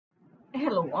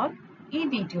Hello all. ഈ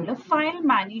വീഡിയോയിൽ file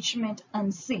management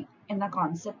and C എന്ന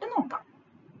കോൺസെപ്റ്റ് നോക്കാം.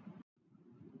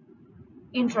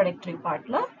 ഇൻട്രോഡക്ടറി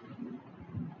പാർട്ടിൽ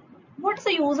what's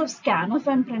the use of സ്കാൻഎഫ്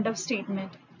and പ്രിന്റ്എഫ്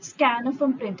statement.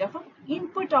 സ്കാൻഎഫും പ്രിന്റ്എഫും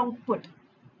input output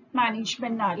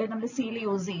മാനേജ്മെന്റിനാണ് നമ്മൾ സിയിൽ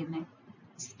യൂസ് ചെയ്യുന്നത്.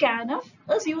 Scanf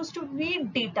is used to read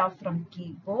data from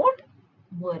keyboard,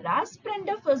 whereas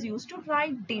printf is used to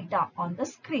write data on the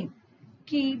screen.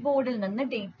 കീബോർഡിൽ നിന്ന്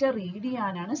data read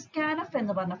ചെയ്യാനാണ് സ്കാൻഎഫ്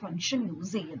എന്ന് പറഞ്ഞ function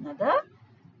use ചെയ്യുന്നത്.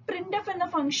 പ്രിന്റ്എഫ് എന്ന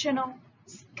ഫംഗ്ഷനോ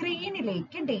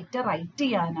സ്ക്രീനിലേക്ക് ഡേറ്റ റൈറ്റ്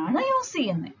ചെയ്യാനാണ് യൂസ്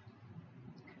ചെയ്യുന്നത്.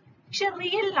 പക്ഷെ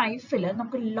റിയൽ ലൈഫിൽ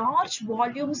നമുക്ക് large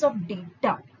volumes of data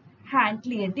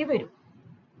handle ചെയ്യേണ്ടി വരും.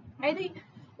 അതായത്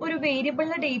ഒരു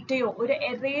വേരിയബിളിലെ ഡേറ്റയോ ഒരു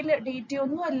എറേയിലെ ഡേറ്റയോ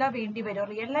ഒന്നും അല്ല വേണ്ടി വരും.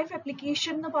 റിയൽ ലൈഫ്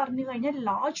ആപ്ലിക്കേഷൻ എന്ന് പറഞ്ഞു കഴിഞ്ഞാൽ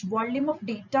large volume of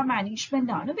data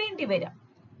management ആണ് വേണ്ടി വരിക.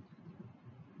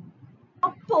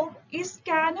 അപ്പോ ഈ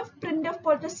സ്കാൻഎഫ് പ്രിന്റ്എഫ്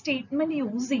പോലത്തെ സ്റ്റേറ്റ്മെന്റ്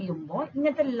യൂസ് ചെയ്യുമ്പോൾ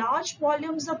ഇങ്ങനത്തെ large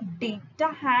volumes of data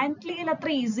handle ചെയ്യൽ അത്ര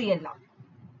ഈസി അല്ല.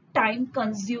 ടൈം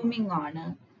കൺസ്യൂമിംഗ് ആണ്.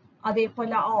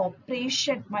 അതേപോലെ ആ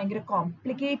ഓപ്പറേഷൻ ഭയങ്കര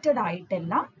കോംപ്ലിക്കേറ്റഡ്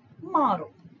ആയിട്ടെല്ലാം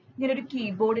മാറും. ഇങ്ങനെ ഒരു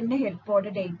കീബോർഡിന്റെ ഹെൽപ്പോടെ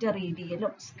ഡേറ്റ റീഡ്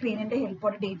ചെയ്യലും സ്ക്രീനിന്റെ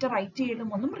ഹെൽപ്പോടെ ഡേറ്റ റൈറ്റ് ചെയ്യലും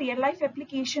ഒന്നും റിയൽ ലൈഫ്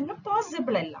ആപ്ലിക്കേഷനിൽ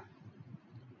പോസിബിൾ അല്ല.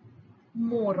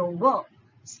 മോറോവർ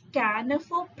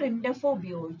സ്കാൻഎഫോ പ്രിന്റ്എഫോ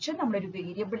ഉപയോഗിച്ച് നമ്മളൊരു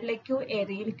വേരിയബിളിലേക്കോ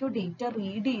എറയിലേക്കോ ഡേറ്റ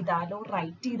റീഡ് ചെയ്താലോ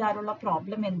റൈറ്റ് ചെയ്താലുള്ള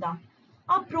പ്രോബ്ലം എന്താ?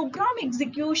 ആ പ്രോഗ്രാം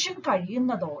എക്സിക്യൂഷൻ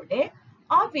കഴിയുന്നതോടെ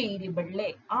ആ വേരിയബിളിലെ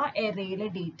ആ എറയിലെ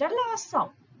ഡേറ്റ ലോസ്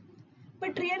ആവും.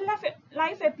 ബട്ട് റിയൽ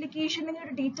ലൈഫ് ആപ്ലിക്കേഷനിൽ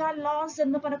ഒരു ഡേറ്റ ലോസ്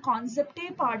എന്ന് പറഞ്ഞ കോൺസെപ്റ്റേ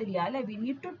പാടില്ല അല്ലെ. We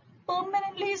need to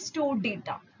permanently store data.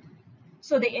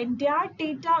 So the entire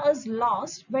data is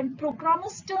lost when program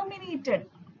is terminated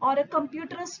or a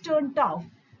computer is turned off.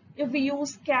 If we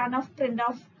use scanf,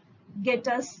 printf,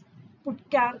 getus,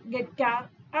 putchar, getchar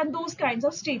and those kinds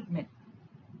of statement.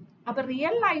 അപ്പോൾ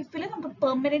real ലൈഫിൽ നമുക്ക്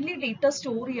permanently data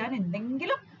store ചെയ്യാൻ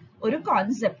എന്തെങ്കിലും ഒരു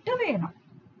concept വേണം.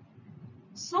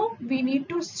 So we need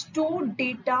to store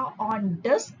data on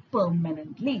disk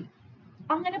permanently.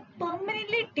 അങ്ങനെ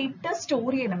permanently data store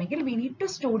ചെയ്യണമെങ്കിൽ we need to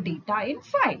store data in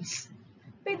files.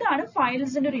 അപ്പൊ ഇതാണ്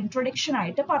ഫയൽസിന്റെ ഒരു ഇൻട്രൊഡക്ഷൻ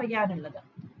ആയിട്ട് പറയാനുള്ളത്.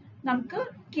 നമുക്ക്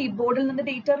കീബോർഡിൽ നിന്ന്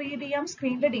ഡേറ്റ റീഡ് ചെയ്യാം,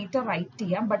 സ്ക്രീനിലെ ഡേറ്റ റൈറ്റ്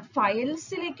ചെയ്യാം. But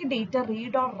ഫയൽസിലേക്ക് data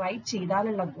read or right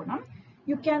ചെയ്താലുള്ള ഗുണം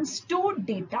you can store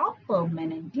data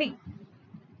permanently.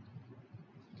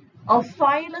 A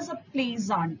file is a place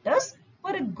on disk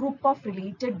where a group of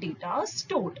related data is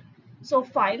stored. So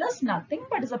file is nothing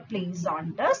but is a place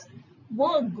on disk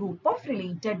where a group of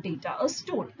related data is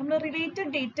stored. നമ്മൾ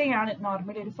related ഡേറ്റയാണ്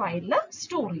normally ഒരു ഫയലിൽ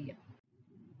store ചെയ്യുക.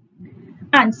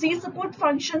 And C support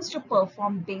functions to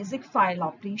perform basic file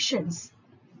operations.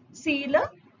 C ല്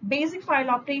basic file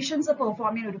operations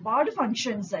perform ചെയ്യാൻ ഒരുപാട്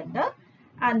functions ഉണ്ട്.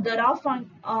 And there are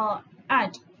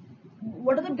and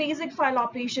what are the basic file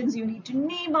operations? You need to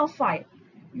name a file.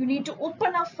 You need to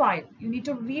open a file. You need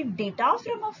to read data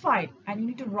from a file. And you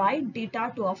need to write data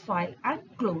to a file and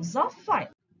close a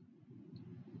file.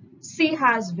 C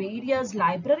has various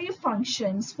library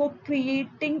functions for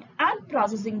creating and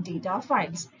processing data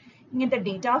files. ഇങ്ങനത്തെ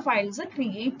data files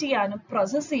create ചെയ്യാനും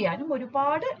process ചെയ്യാനും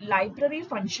ഒരുപാട് library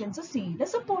functions സിയിൽ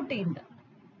support ചെയ്യുന്നുണ്ട്.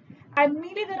 And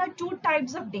mainly there are two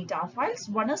types of data files.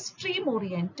 One is stream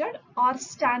oriented or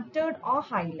standard or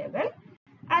high level,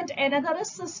 and another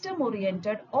is system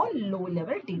oriented or low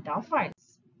level data files.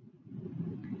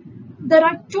 There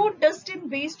are two distinct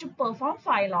ways to perform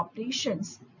file operations.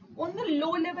 One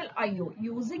low level IO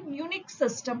using Unix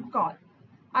system call.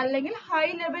 അല്ലെങ്കിൽ high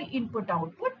level input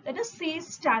output, that is C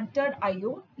standard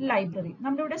IO library.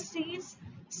 നമ്മളിവിടെ C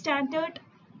standard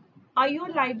IO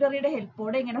ലൈബ്രറിയുടെ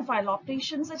ഹെൽപ്പോടെ എങ്ങനെ file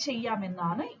operations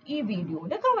ചെയ്യാമെന്നാണ് ഈ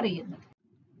വീഡിയോയിൽ cover ചെയ്യുന്നത്.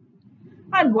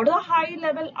 And what are high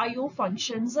level IO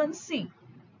functions in C?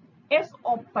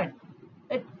 fopen,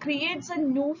 it creates a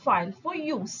new file for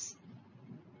use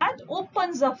and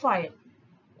opens a file.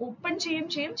 Open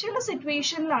ചെയ്യും ചില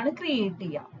സിറ്റുവേഷനിലാണ് create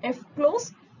ചെയ്യുക. fclose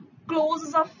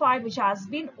closes a file which has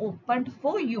been opened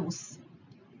for use.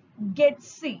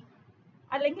 getC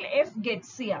അല്ലെങ്കിൽ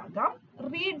fgetC ആകാം,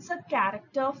 reads a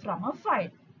character from a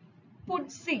file.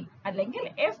 putC അല്ലെങ്കിൽ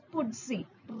fputC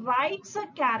writes a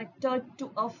character to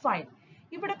a file.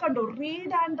 ഇവിടെ കണ്ടു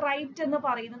read and write എന്ന്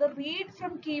പറയുന്നത് read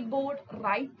from keyboard,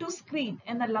 write to screen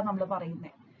എന്നല്ല നമ്മൾ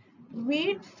പറയുന്നത്.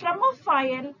 read from a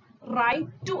file,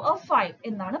 write to a file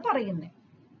എന്നാണ് പറയുന്നത്.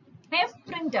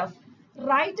 fprintf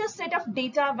write a set of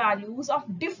data values of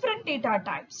different data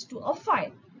types to a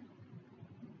file.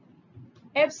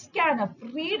 fscanf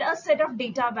read a set of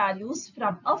data values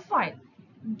from a file.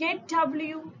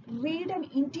 getW read an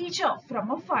integer from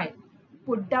a file.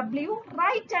 putW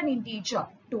write an integer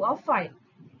to a file.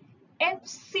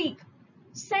 fseek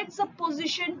sets a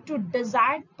position to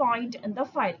desired point in the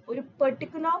file. ഒരു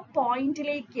particular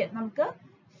പോയിന്റിലേക്ക് നമുക്ക്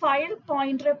file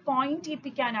pointer point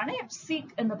ചെയ്യിപ്പിക്കാനാണ് fseek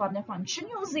എന്ന് പറഞ്ഞ function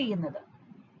use ചെയ്യുന്നത്.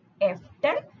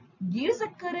 ftel gives a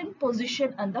current position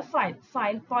in the file.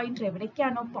 File pointer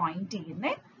എവിടേക്കാണോ point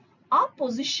ചെയ്യുന്നത് ആ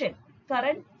position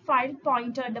current file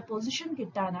പോയിന്ററിന്റെ position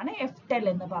കിട്ടാനാണ് ftel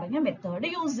എന്ന് പറഞ്ഞ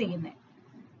മെത്തേഡ് യൂസ് ചെയ്യുന്നത്.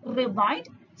 rewind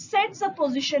sets a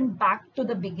position back to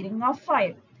the beginning of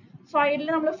file. ഫയലിൽ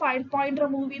നമ്മൾ ഫയൽ പോയിന്റർ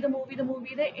മൂവ്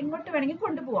ചെയ്ത് എങ്ങോട്ട് വേണമെങ്കിൽ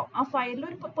കൊണ്ടുപോകാം. ആ ഫയലിൽ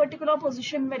ഒരു പെർട്ടിക്കുലർ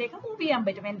പൊസിഷൻ വരെയൊക്കെ മൂവ് ചെയ്യാൻ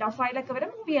പറ്റും. എൻഡ് ഓഫ് ഫയലൊക്കെ വരെ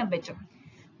മൂവ് ചെയ്യാൻ പറ്റും.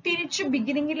 തിരിച്ച്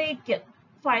ബിഗിനിങ്ങിലേക്ക്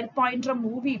ഫയൽ പോയിന്റർ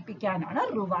മൂവ് ചെയ്യിപ്പിക്കാനാണ്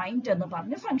റിവൈൻഡ് എന്ന്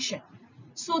പറഞ്ഞ function.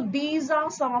 So these are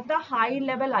some of the high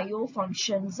level IO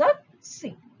functions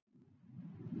C.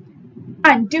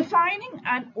 And defining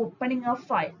and opening a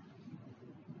file.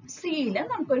 C യിൽ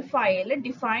നമുക്കൊരു ഫയൽ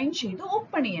ഡിഫൈൻ ചെയ്ത്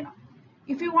ഓപ്പൺ ചെയ്യണം.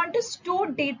 If you want to store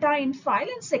data in file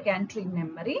in secondary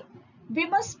memory, we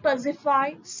must specify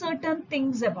certain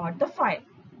things about the file.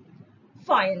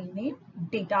 File name,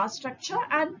 data structure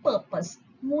and purpose.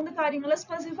 മൂന്ന് കാര്യങ്ങൾ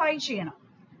specify ചെയ്യണം.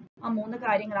 ആ മൂന്ന്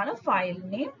കാര്യങ്ങളാണ് file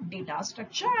name, data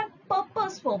structure and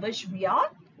purpose for which we are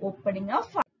opening a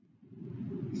file.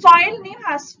 File name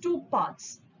has two parts,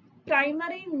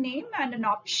 primary name and an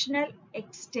optional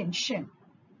extension.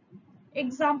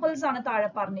 Examples ആണ്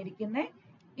താഴെ പറഞ്ഞിരിക്കുന്നത്.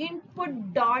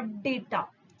 input.data.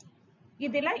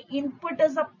 ഇതിലെ input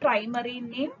is a primary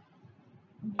name,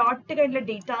 dot കഴിഞ്ഞ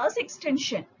data is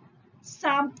extension.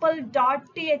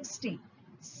 sample.txt.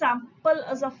 sample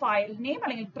is a file name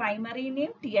അല്ലെങ്കിൽ primary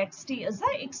name, txt is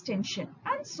a extension,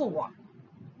 and so on.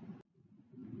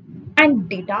 And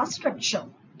data structure.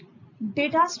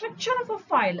 Data structure of a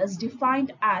file is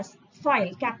defined as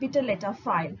file, capital letter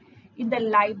file, in the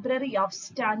library of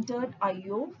standard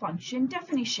IO function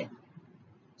definition.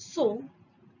 So,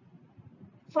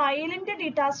 ഫയലിന്റെ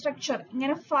data structure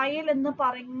ഇങ്ങനെ file എന്ന്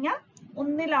പറഞ്ഞ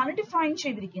ഒന്നിലാണ് define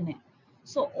ചെയ്തിരിക്കുന്നത്.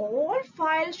 So all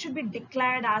files should be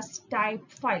declared as type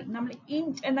file. നമ്മൾ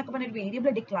int എന്നൊക്കെ പറഞ്ഞ ഒരു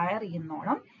വേരിയബിൾ ഡിക്ലയർ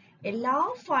ചെയ്യുന്നോണം എല്ലാ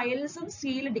ഫയൽസും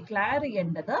സിയിൽ ഡിക്ലയർ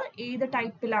ചെയ്യേണ്ടത് ഏത്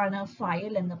ടൈപ്പിലാണ്?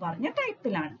 ഫയൽ എന്ന് പറഞ്ഞ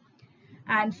ടൈപ്പിലാണ്.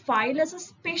 And file is a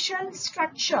special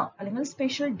structure അല്ലെങ്കിൽ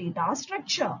special data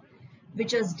structure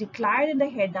which is declared in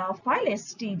the header file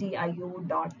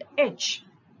stdio.h.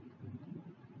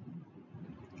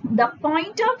 The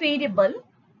pointer variable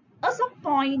is a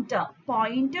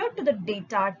pointer to the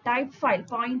data type file.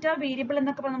 Pointer variable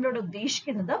എന്നൊക്കെ നമ്മൾ ഇവിടെ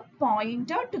ഉദ്ദേശിക്കുന്നത്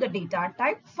pointer to the data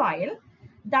type file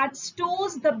that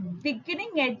stores the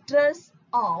beginning address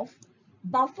of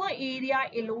buffer area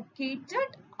allocated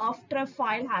after a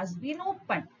file has been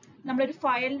opened. നമ്മളൊരു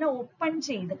ഫയലിനെ open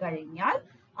ചെയ്ത് കഴിഞ്ഞാൽ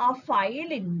ആ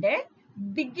ഫയലിന്റെ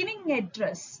ബിഗിനിങ്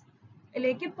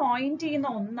അഡ്രസ്സിലേക്ക് പോയിന്റ്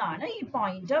ചെയ്യുന്ന ഒന്നാണ് ഈ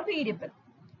pointer variable.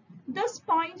 This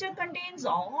pointer contains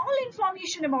all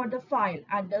information about the file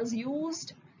and is used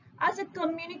as a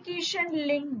communication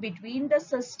link between the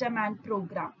system and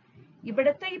program.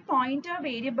 ഇവിടുത്തെ ഈ പോയിന്റർ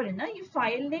വേരിയബിളിന് ഈ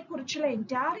ഫയലിനെ കുറിച്ചുള്ള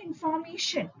എൻറ്റയർ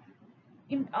ഇൻഫോർമേഷൻ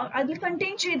അതിൽ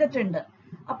കണ്ടെയ്ൻ ചെയ്തിട്ടുണ്ട്.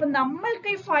 അപ്പൊ നമ്മൾക്ക്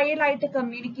ഈ ഫയലായിട്ട്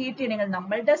കമ്മ്യൂണിക്കേറ്റ് ചെയ്യണമെങ്കിൽ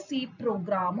നമ്മളുടെ C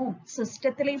പ്രോഗ്രാമും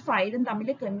സിസ്റ്റത്തിലെ ഈ ഫയലും തമ്മിൽ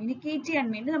കമ്മ്യൂണിക്കേറ്റ് ചെയ്യാൻ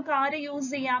വേണ്ടി നമുക്ക് ആരെ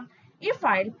യൂസ് ചെയ്യാം? ഈ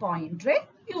ഫയൽ പോയിന്ററെ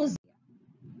യൂസ് ചെയ്യാം.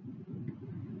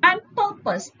 And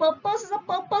purpose. Purpose is a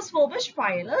purpose for which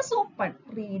file is open.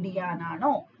 Read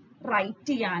ചെയ്യാനാണോ റൈറ്റ്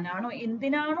ചെയ്യാനാണോ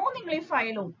എന്തിനാണോ നിങ്ങൾ ഈ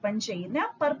ഫയൽ ഓപ്പൺ ചെയ്യുന്ന ആ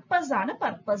പർപ്പസ് ആണ്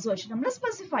പർപ്പസ് വെച്ച് നമ്മൾ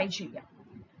സ്പെസിഫൈ ചെയ്യാം.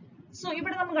 സോ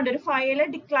ഇവിടെ നമ്മൾ കണ്ട ഒരു ഫയൽ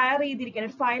ഡിക്ലയർ ചെയ്തിരിക്കണം,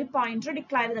 ഒരു ഫയൽ പോയിന്റർ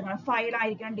ഡിക്ലയർ ചെയ്തിരിക്കണം. ഫയൽ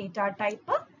ആയിരിക്കണം data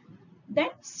type,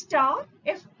 then star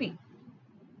FP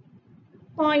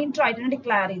pointer ആയിട്ടാണ്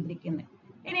ഡിക്ലയർ ചെയ്തിരിക്കുന്നത്.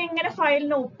 ഇനി എങ്ങനെ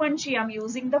ഫയലിനെ ഓപ്പൺ ചെയ്യാം?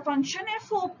 Using the function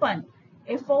fopen.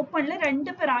 fopenൽ രണ്ട്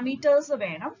പാരാമീറ്റേഴ്സ്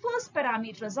വേണം. First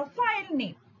parameter is a file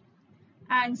name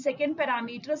and second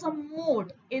parameter is a mode.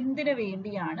 എന്തിനു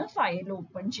വേണ്ടിയാണ് ഫയൽ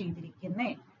ഓപ്പൺ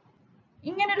ചെയ്തിരിക്കുന്നത്?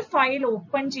 ഇങ്ങനെ ഒരു ഫയൽ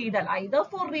ഓപ്പൺ ചെയ്താൽ either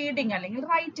for reading അല്ലെങ്കിൽ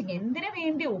റൈറ്റിംഗ് എന്തിനു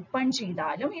വേണ്ടി ഓപ്പൺ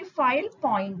ചെയ്താലും ഈ file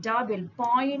pointer will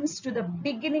points to the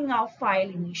beginning of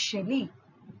file initially.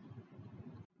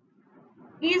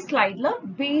 ഈ സ്ലൈഡിൽ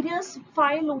വേരിയസ്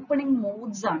ഫയൽ ഓപ്പണിംഗ്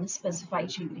മോഡ്സ് ആണ് സ്പെസിഫൈ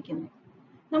ചെയ്തിരിക്കുന്നത്.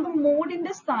 നമുക്ക്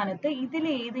മോഡിന്റെ സ്ഥാനത്ത് ഇതിൽ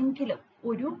ഏതെങ്കിലും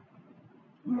ഒരു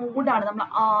മോഡാണ് നമ്മൾ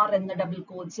R എന്ന ഡബിൾ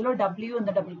കോഡ്സിലോ W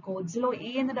എന്ന ഡബിൾ കോഡ്സിലോ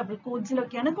A എന്ന ഡബിൾ കോഡ്സിലോ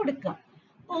ഒക്കെയാണ് കൊടുക്കുക.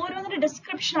 ഓരോന്നിന്റെ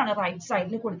ഡിസ്ക്രിപ്ഷൻ ആണ് റൈറ്റ്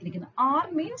സൈഡിൽ കൊടുത്തിരിക്കുന്നത്. R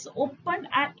means open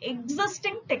an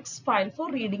existing text file for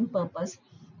reading purpose.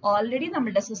 Already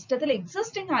നമ്മുടെ സിസ്റ്റത്തിൽ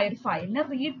എക്സിസ്റ്റിംഗ് ആയ ഒരു ഫയലിനെ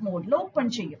റീഡ് മോഡിൽ ഓപ്പൺ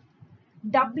ചെയ്യും.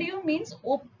 W means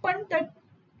open the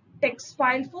text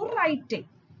file for writing.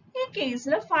 ഈ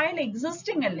കേസിൽ ഫയൽ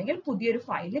എക്സിസ്റ്റിംഗ് അല്ലെങ്കിൽ പുതിയൊരു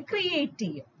ഫയൽ ക്രിയേറ്റ്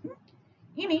ചെയ്യും.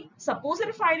 ഇനി സപ്പോസ്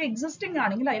ഒരു ഫയൽ എക്സിസ്റ്റിംഗ്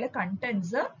ആണെങ്കിൽ അതിലെ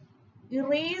കണ്ടന്റ്സ്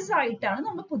ഇറേസ് ആയിട്ടാണ്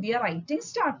നമ്മൾ പുതിയ റൈറ്റിംഗ്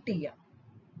സ്റ്റാർട്ട് ചെയ്യുക.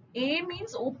 A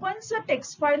means opens a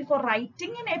text file for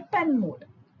writing in append mode.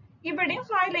 ഇവിടെയും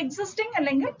ഫയൽ എക്സിസ്റ്റിംഗ്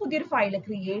അല്ലെങ്കിൽ പുതിയൊരു ഫയൽ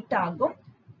ക്രിയേറ്റ് ആകും.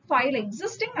 ഫയൽ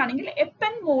എക്സിസ്റ്റിംഗ് ആണെങ്കിൽ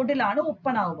append മോഡിലാണ്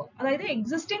ഓപ്പൺ ആവുക. അതായത്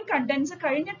എക്സിസ്റ്റിംഗ് കണ്ടന്റ്സ്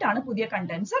കഴിഞ്ഞിട്ടാണ് പുതിയ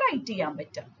കണ്ടന്റ്സ് റൈറ്റ് ചെയ്യാൻ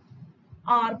പറ്റുക.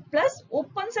 R plus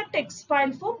opens a text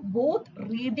file for both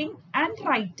reading and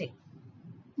writing.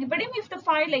 ഇവിടെയും if the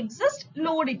file exists,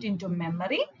 load it into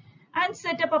memory and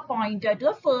set up a pointer to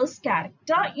the first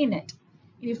character in it.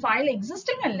 If file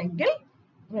existing അല്ലെങ്കിൽ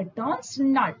returns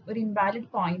null, ഒരു invalid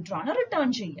pointer ആണ് return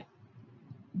ചെയ്യുക.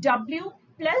 W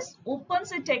plus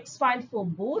opens a text file for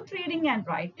both reading and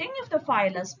writing. If the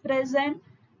file is present,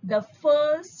 the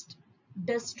first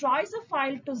destroys the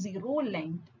file to 0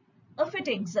 length if it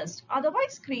exists.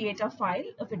 Otherwise, create a file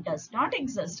if it does not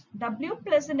exist. W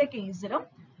plus in the case of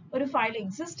ഒരു file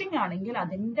existing ആണെങ്കിൽ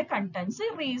അതിന്റെ contents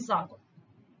erase ആകും.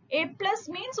 A plus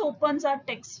means opens a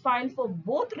text file for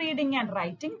both reading and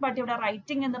writing. But ഇവിടെ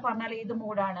writing എന്ന് പറഞ്ഞാൽ ഏത്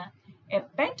മോഡാണ്?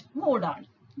 append മോഡാണ്.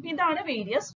 ഇതാണ്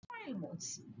various file modes.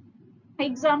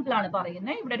 Example ആണ്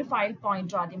പറയുന്നത്. ഇവിടെ ഒരു file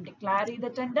pointer ആദ്യം declare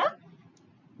ചെയ്തിട്ടുണ്ട്.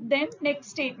 Then next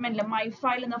statement my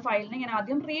file എന്ന ഫയലിനെ ഞാൻ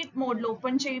ആദ്യം read മോഡിൽ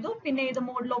ഓപ്പൺ ചെയ്തു. പിന്നെ ഏത്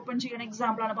മോഡിൽ ഓപ്പൺ ചെയ്യുന്ന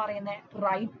എക്സാമ്പിൾ ആണ് പറയുന്നത്?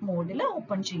 write മോഡിൽ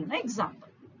ഓപ്പൺ ചെയ്യുന്ന example.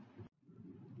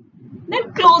 Then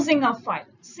closing a file.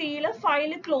 Seal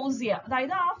file close ചെയ്യുക.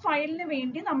 അതായത് ആ ഫയലിന്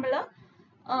വേണ്ടി നമ്മൾ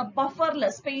ബഫറിൽ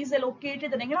സ്പേസ് ലൊക്കേറ്റ്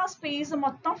ചെയ്തിട്ടുണ്ടെങ്കിൽ ആ സ്പേസ്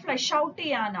മൊത്തം ഫ്ലഷ് ഔട്ട്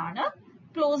ചെയ്യാനാണ്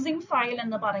ക്ലോസിംഗ് ഫയൽ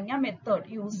എന്ന് പറഞ്ഞ മെത്തേഡ്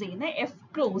യൂസ് ചെയ്യുന്ന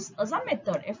fclose as a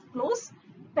method. fclose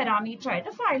parameter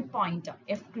ആയിട്ട് file pointer.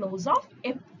 fclose of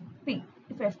fp.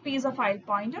 If fp is a file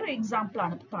pointer, example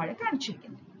ആണ് താഴെ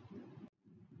കാണിച്ചിരിക്കുന്നത്.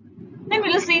 Then we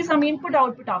will see some input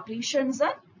output operations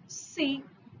and C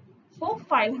for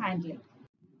file handling.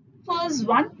 First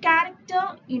one, character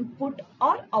input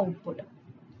or output.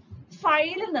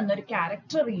 ഫയലിൽ നിന്നൊരു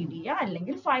character read ചെയ്യുക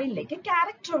അല്ലെങ്കിൽ ഫയലിലേക്ക്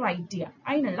character right ചെയ്യുക.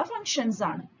 അതിനുള്ള ഫങ്ഷൻസ്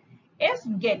ആണ്. If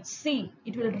get C,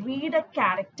 it will read a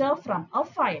character from a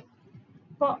file.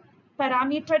 ഇപ്പോൾ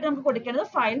parameter ആയിട്ട് നമുക്ക് കൊടുക്കേണ്ടത്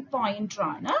ഫയൽ പോയിന്റർ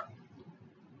ആണ്.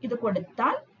 ഇത്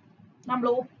കൊടുത്താൽ നമ്മൾ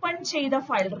ഓപ്പൺ ചെയ്ത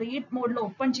ഫയൽ റീഡ് മോഡിൽ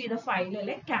ഓപ്പൺ ചെയ്ത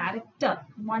ഫയലിലെ ക്യാരക്ടർ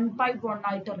 1 by 1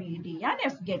 ആയിട്ട് റീഡ് ചെയ്യാൻ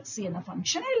F get C എന്ന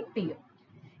ഫംഗ്ഷൻ ഹെൽപ്പ് ചെയ്യും.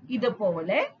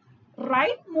 ഇതുപോലെ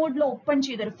റൈറ്റ് മോഡിൽ ഓപ്പൺ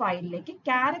ചെയ്തൊരു ഫയലിലേക്ക്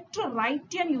ക്യാരക്ടർ റൈറ്റ്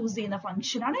ചെയ്യാൻ യൂസ് ചെയ്യുന്ന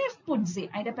ഫംഗ്ഷൻ ആണ് F put C.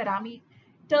 അതിന്റെ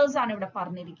പാരാമീറ്റേഴ്സ് ആണ് ഇവിടെ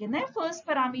പറഞ്ഞിരിക്കുന്നത്. ഫസ്റ്റ്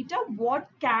പാരാമീറ്റർ വാട്ട്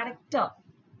ക്യാരക്ടർ,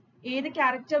 ഏത്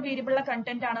ക്യാരക്ടർ വേരിയബിളിലെ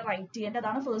കണ്ടന്റ് ആണ് റൈറ്റ് ചെയ്യേണ്ടത്,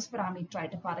 അതാണ് ഫസ്റ്റ് പാരാമീറ്റർ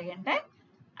ആയിട്ട് പറയേണ്ടത്.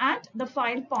 ആൻഡ് ദ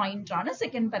ഫയൽ പോയിന്റർ ആണ്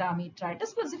സെക്കൻഡ് പാരാമീറ്റർ ആയിട്ട്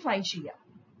സ്പെസിഫൈ ചെയ്യുക.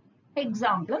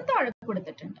 എക്സാമ്പിളും താഴെ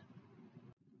കൊടുത്തിട്ടുണ്ട്.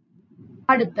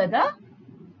 അടുത്തത്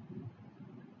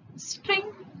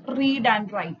സ്ട്രിംഗ് റീഡ്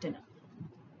ആൻഡ് റൈറ്റിന്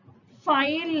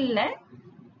ഫയലിൽ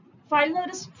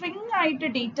ഒരു സ്ട്രിംഗ് ആയിട്ട്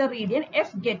ഡേറ്റ റീഡ് ചെയ്യാൻ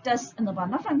F get us എന്ന്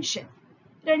പറഞ്ഞ ഫംഗ്ഷൻ.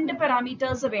 രണ്ട്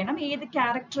പാരാമീറ്റേഴ്സ് വേണം. ഏത്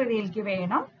ക്യാരക്ടറിലേക്ക്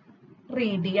വേണം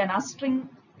റീഡ് ചെയ്യാൻ, ആ സ്ട്രിംഗ്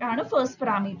ആണ് ഫസ്റ്റ്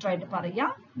പാരാമീറ്റർ ആയിട്ട് പറയാം.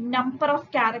 Number of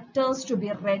characters to B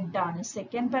red ആണ്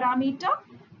സെക്കൻഡ് പാരാമീറ്റർ.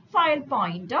 ഫയൽ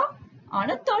പോയിന്റർ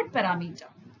ആണ് തേർഡ് പാരാമീറ്റർ.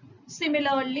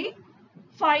 സിമിലർലി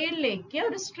ഫയലിലേക്ക്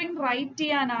ഒരു സ്ട്രിംഗ് റൈറ്റ്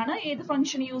ചെയ്യാനാണ് ഏത്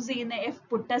ഫംഗ്ഷൻ യൂസ് ചെയ്യുന്നത്? F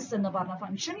put us എന്ന് പറഞ്ഞ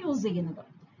ഫംഗ്ഷൻ യൂസ് ചെയ്യുന്നത്.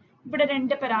 ഇവിടെ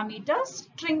രണ്ട് parameter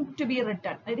string to B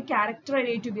return, അതായത് character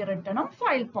to B റിട്ടേണും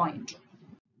file pointer.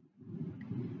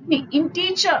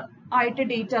 Integer ആയിട്ട്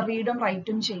ഡേറ്റ റീഡും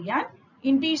റൈറ്റും ചെയ്യാൻ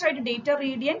ഇന്റീജർ ആയിട്ട് ഡേറ്റ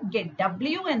റീഡ് ചെയ്യാൻ get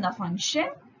w എന്ന ഫംഗ്ഷൻ,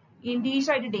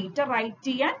 ഇന്റീജർ ആയിട്ട് ഡേറ്റ റൈറ്റ്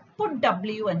ചെയ്യാൻ put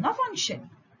w എന്ന ഫംഗ്ഷൻ.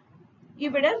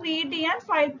 ഇവിടെ റീഡ് ചെയ്യാൻ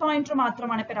ഫയൽ പോയിന്റർ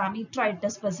മാത്രമാണ് പാരാമീറ്റർ ആയിട്ട്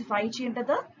സ്പെസിഫൈ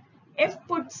ചെയ്യേണ്ടത്. F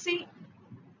put C,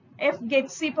 F get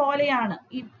C പോലെയാണ്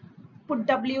ഈ put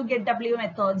w get w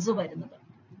methods വരുന്നത്.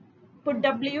 put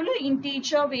w ല്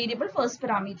ഇന്റീജർ വേരിയബിൾ ഫസ്റ്റ്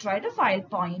പാരാമീറ്റർ ആയിട്ട് ഫയൽ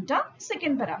പോയിന്റർ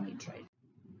സെക്കൻഡ് പാരാമീറ്റർ ആയിട്ട്.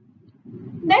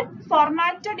 Then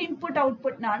formatted input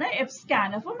output നാണ്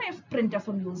fscanf ഉം fprintf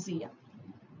ഉം യൂസ് ചെയ്യാം.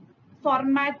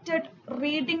 Formatted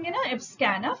റീഡിങ്ങിന്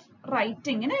fscanf,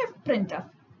 റൈറ്റിങ്ങിന് fprintf.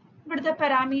 ഇവിടുത്തെ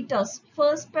parameters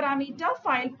first parameter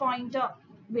file pointer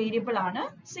variable ആണ്.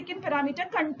 സെക്കൻഡ് പാരാമീറ്റർ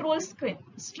കൺട്രോൾ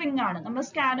സ്ട്രിംഗ് ആണ്. നമ്മൾ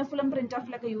സ്കാനഫിലും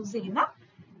പ്രിന്റ്എഫിലൊക്കെ യൂസ് ചെയ്യുന്ന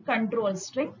control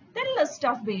string. Then list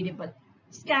of variable.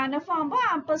 സ്കാനഫ് ആകുമ്പോൾ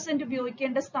ആംപർസെന്റ്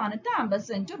ഉപയോഗിക്കേണ്ട സ്ഥാനത്ത്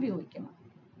ആംപർസെന്റ് ഉപയോഗിക്കണം.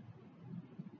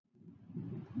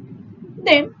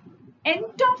 Then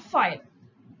end of file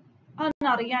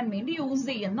അറിയാൻ വേണ്ടി യൂസ്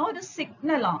ചെയ്യുന്ന ഒരു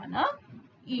സിഗ്നൽ ആണ്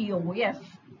EOF.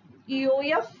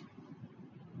 EOF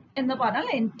എന്ന് പറഞ്ഞാൽ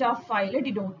end of file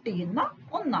ഡിനോട്ട് ചെയ്യുന്ന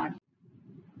ഒന്നാണ്.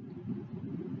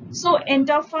 സോ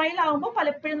end of file ആകുമ്പോൾ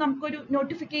പലപ്പോഴും നമുക്കൊരു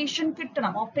നോട്ടിഫിക്കേഷൻ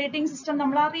കിട്ടണം, ഓപ്പറേറ്റിംഗ് സിസ്റ്റം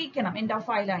നമ്മൾ അറിയിക്കണം end of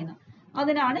file ആണ്.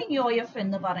 അതിനാണ് EOF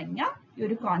എന്ന് പറഞ്ഞ ഈ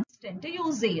ഒരു കോൺസ്റ്റന്റ്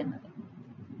യൂസ് ചെയ്യുന്നത്.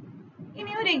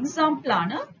 ഇനി ഒരു എക്സാമ്പിൾ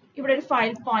ആണ്. ഇവിടെ ഒരു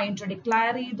ഫയൽ പോയിന്റർ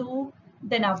ഡിക്ലയർ ചെയ്തു.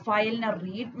 Then ആ ഫയലിനെ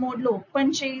റീഡ് മോഡിൽ ഓപ്പൺ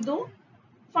ചെയ്തു.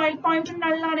 ഫയൽ പോയിന്റർ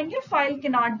null ആണെങ്കിൽ ഫയൽ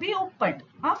cannot be opened.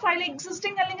 ആ ഫയൽ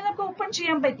എക്സിസ്റ്റിംഗ് അല്ലെങ്കിൽ നമുക്ക് ഓപ്പൺ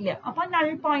ചെയ്യാൻ പറ്റില്ല. അപ്പൊ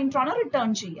null പോയിന്റർ ആണ്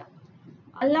റിട്ടേൺ ചെയ്യുക.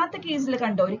 അല്ലാത്ത കേസിൽ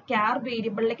കണ്ടോ, ഒരു char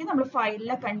വേരിയബിളിലേക്ക് നമ്മൾ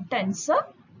ഫയലിലെ കണ്ടന്റ്സ്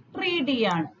റീഡ്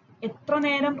ചെയ്യാണ്. എത്ര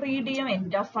നേരം റീഡ് ചെയ്യും?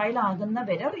 എൻഡ് ഓഫ് ഫയൽ ആകുന്ന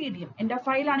വരെ റീഡ് ചെയ്യും. എൻഡ് ഓഫ്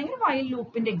ഫയൽ ആണെങ്കിൽ വൈൽ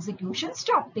ലൂപ്പിന്റെ എക്സിക്യൂഷൻ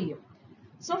സ്റ്റോപ്പ് ചെയ്യും.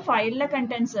 സോ ഫയലിലെ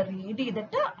കണ്ടന്റ്സ് റീഡ്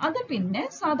ചെയ്തിട്ട് അത് പിന്നെ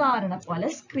സാധാരണ പോലെ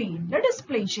സ്ക്രീനിൽ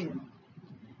ഡിസ്പ്ലേ ചെയ്യുന്നു.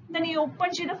 then ഈ ഓപ്പൺ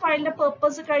ചെയ്ത ഫയലിന്റെ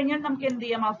പർപ്പസ് കഴിഞ്ഞാൽ നമുക്ക് എന്ത്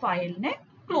ചെയ്യാം? ആ ഫയലിനെ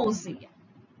ക്ലോസ് ചെയ്യാം.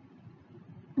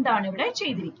 ഇതാണ് ഇവിടെ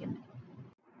ചെയ്തിരിക്കുന്നത്.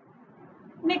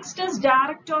 Next is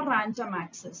direct or random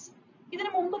access. ഇതിനു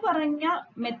മുമ്പ് പറഞ്ഞ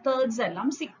മെത്തേഡ്സ് എല്ലാം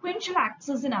സിക്വൻഷ്യൽ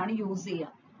ആക്സസിനാണ് യൂസ്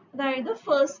ചെയ്യുക. അതായത്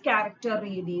ഫസ്റ്റ് ക്യാരക്ടർ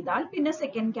റീഡ് ചെയ്താൽ പിന്നെ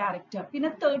സെക്കൻഡ് ക്യാരക്ടർ പിന്നെ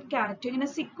തേർഡ് ക്യാരക്ടർ ഇങ്ങനെ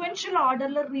സിക്വൻഷ്യൽ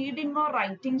ഓർഡറിൽ റീഡിംഗ് ഓർ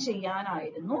റൈറ്റിംഗ്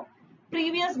ചെയ്യാനായിരുന്നു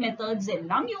പ്രീവിയസ് മെത്തേഡ്സ്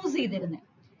എല്ലാം യൂസ് ചെയ്തിരുന്നത്.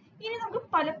 ഇനി നമുക്ക്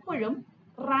പലപ്പോഴും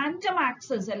റാൻഡം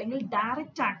ആക്സസ് അല്ലെങ്കിൽ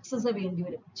ഡയറക്റ്റ് ആക്സസ് വേണ്ടി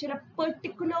വരും. ചില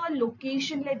പെർട്ടിക്കുലർ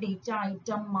ലൊക്കേഷനിലെ ഡേറ്റ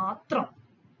ഐറ്റം മാത്രം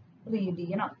റീഡ്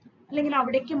ചെയ്യണം അല്ലെങ്കിൽ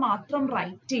അവിടേക്ക് മാത്രം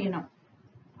റൈറ്റ് ചെയ്യണം.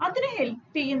 അതിന്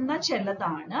ഹെൽപ്പ് ചെയ്യുന്ന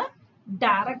ചിലതാണ്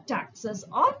direct access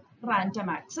or random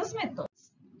access methods.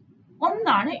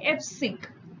 ഒന്നാണ് fseek.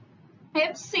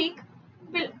 fseek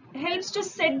helps to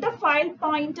set the file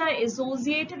pointer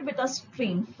associated with a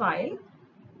stream file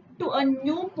to a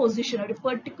new position. ഒരു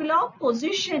particular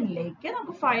പൊസിഷനിലേക്ക്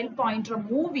നമുക്ക് ഫയൽ പോയിന്റർ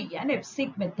മൂവ് ചെയ്യാൻ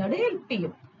fseek മെത്തേഡ് ഹെൽപ്പ്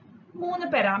ചെയ്യും.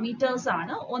 3 parameters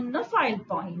ആണ്. ഒന്ന് file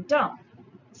pointer,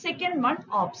 second one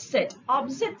offset.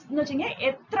 Offset എന്ന് വെച്ച് കഴിഞ്ഞാൽ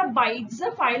എത്ര ബൈറ്റ്സ്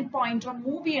ഫയൽ പോയിന്റർ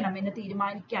മൂവ് ചെയ്യണം എന്ന്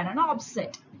തീരുമാനിക്കാനാണ്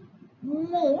offset.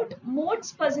 Mode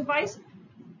specifies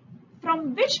from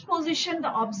which position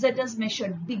the offset is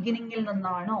measured. ബിഗിനിങ്ങിൽ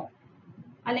നിന്നാണോ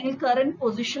അല്ലെങ്കിൽ കറന്റ്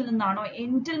പൊസിഷനിൽ നിന്നാണോ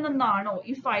എൻഡിൽ നിന്നാണോ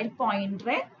ഈ ഫയൽ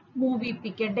പോയിന്ററെ മൂവ്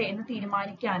ചെയ്യിപ്പിക്കണ്ടേ എന്ന്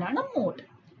തീരുമാനിക്കാനാണ് മോഡ്.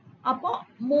 അപ്പോൾ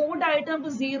മോഡായിട്ട്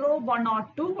നമുക്ക് 0, 1 or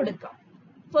 2 കൊടുക്കാം.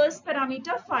 First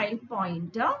parameter file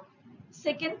pointer,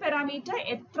 second parameter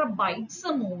എത്ര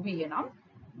ബൈറ്റ്സ് മൂവ് ചെയ്യണം,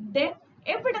 ദെൻ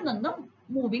എവിടെ നിന്നും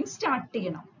മൂവിങ് സ്റ്റാർട്ട്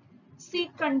ചെയ്യണം.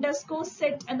 seek underscore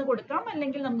set എന്ന് കൊടുക്കാം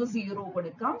അല്ലെങ്കിൽ നമുക്ക് 0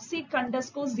 കൊടുക്കാം. seek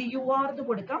underscore zur എന്ന്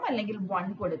കൊടുക്കാം അല്ലെങ്കിൽ 1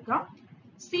 കൊടുക്കാം.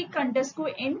 seek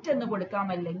underscore end എന്ന് കൊടുക്കാം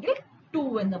അല്ലെങ്കിൽ 2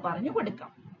 എന്ന് പറഞ്ഞു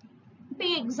കൊടുക്കാം. ഇപ്പൊ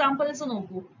ഈ എക്സാമ്പിൾസ്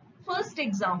നോക്കൂ. First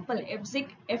example fseek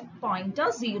f pointer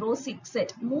 06 set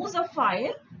moves a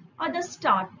file at the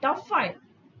start of file.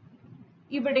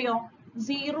 ഇവിടെയോ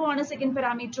 0 ആണ് സെക്കൻഡ്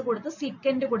പാരാമീറ്റർ കൊടുത്ത്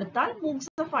സെക്കൻഡ് കൊടുത്താൽ moves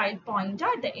the file pointer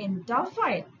at the end of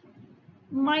file.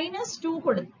 -2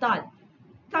 കൊടുത്താൽ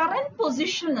കറന്റ്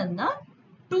പൊസിഷനിൽ നിന്ന്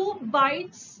 2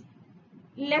 ബൈറ്റ്സ്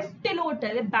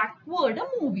ലെഫ്റ്റിലോട്ട് ബാക്ക്വേർഡ്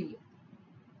മൂവ് ചെയ്യും.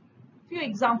 Few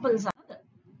examples ആണ്.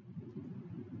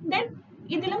 Then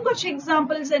ഇതിലും കുറച്ച്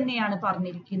എക്സാമ്പിൾസ് തന്നെയാണ്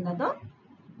പറഞ്ഞിരിക്കുന്നത്.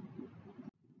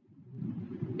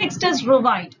 Next is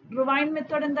rewind. Rewind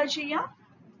method എന്താ ചെയ്യാ?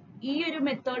 ഈ ഒരു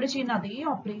മെത്തേഡ് ചെയ്യുന്ന അതേ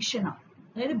ഓപ്പറേഷൻ ആണ്.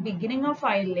 അതായത് ബിഗിനിങ് ഓഫ്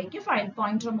ഫയലിലേക്ക് ഫയൽ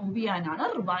പോയിന്റർ മൂവ് ചെയ്യാനാണ്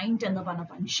റിവൈൻഡ് എന്ന് പറഞ്ഞ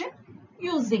ഫംഗ്ഷൻ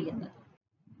യൂസ് ചെയ്യുന്നത്.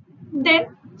 ദെൻ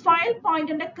ഫയൽ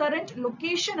പോയിന്റിന്റെ കറന്റ്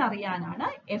ലൊക്കേഷൻ അറിയാനാണ്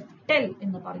ftel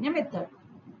എന്ന് പറഞ്ഞ മെത്തേഡ്.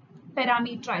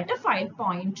 പാരാമീറ്റർ ആയിട്ട് ഫയൽ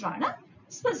പോയിന്റർ ആണ്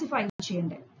സ്പെസിഫൈ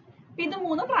ചെയ്യേണ്ടത്. ഇത്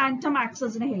 3 റാൻഡം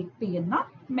ആക്സസിനെ ഹെൽപ്പ് ചെയ്യുന്ന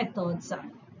മെത്തേഡ്സ്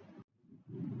ആണ്.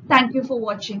 Thank you for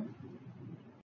watching.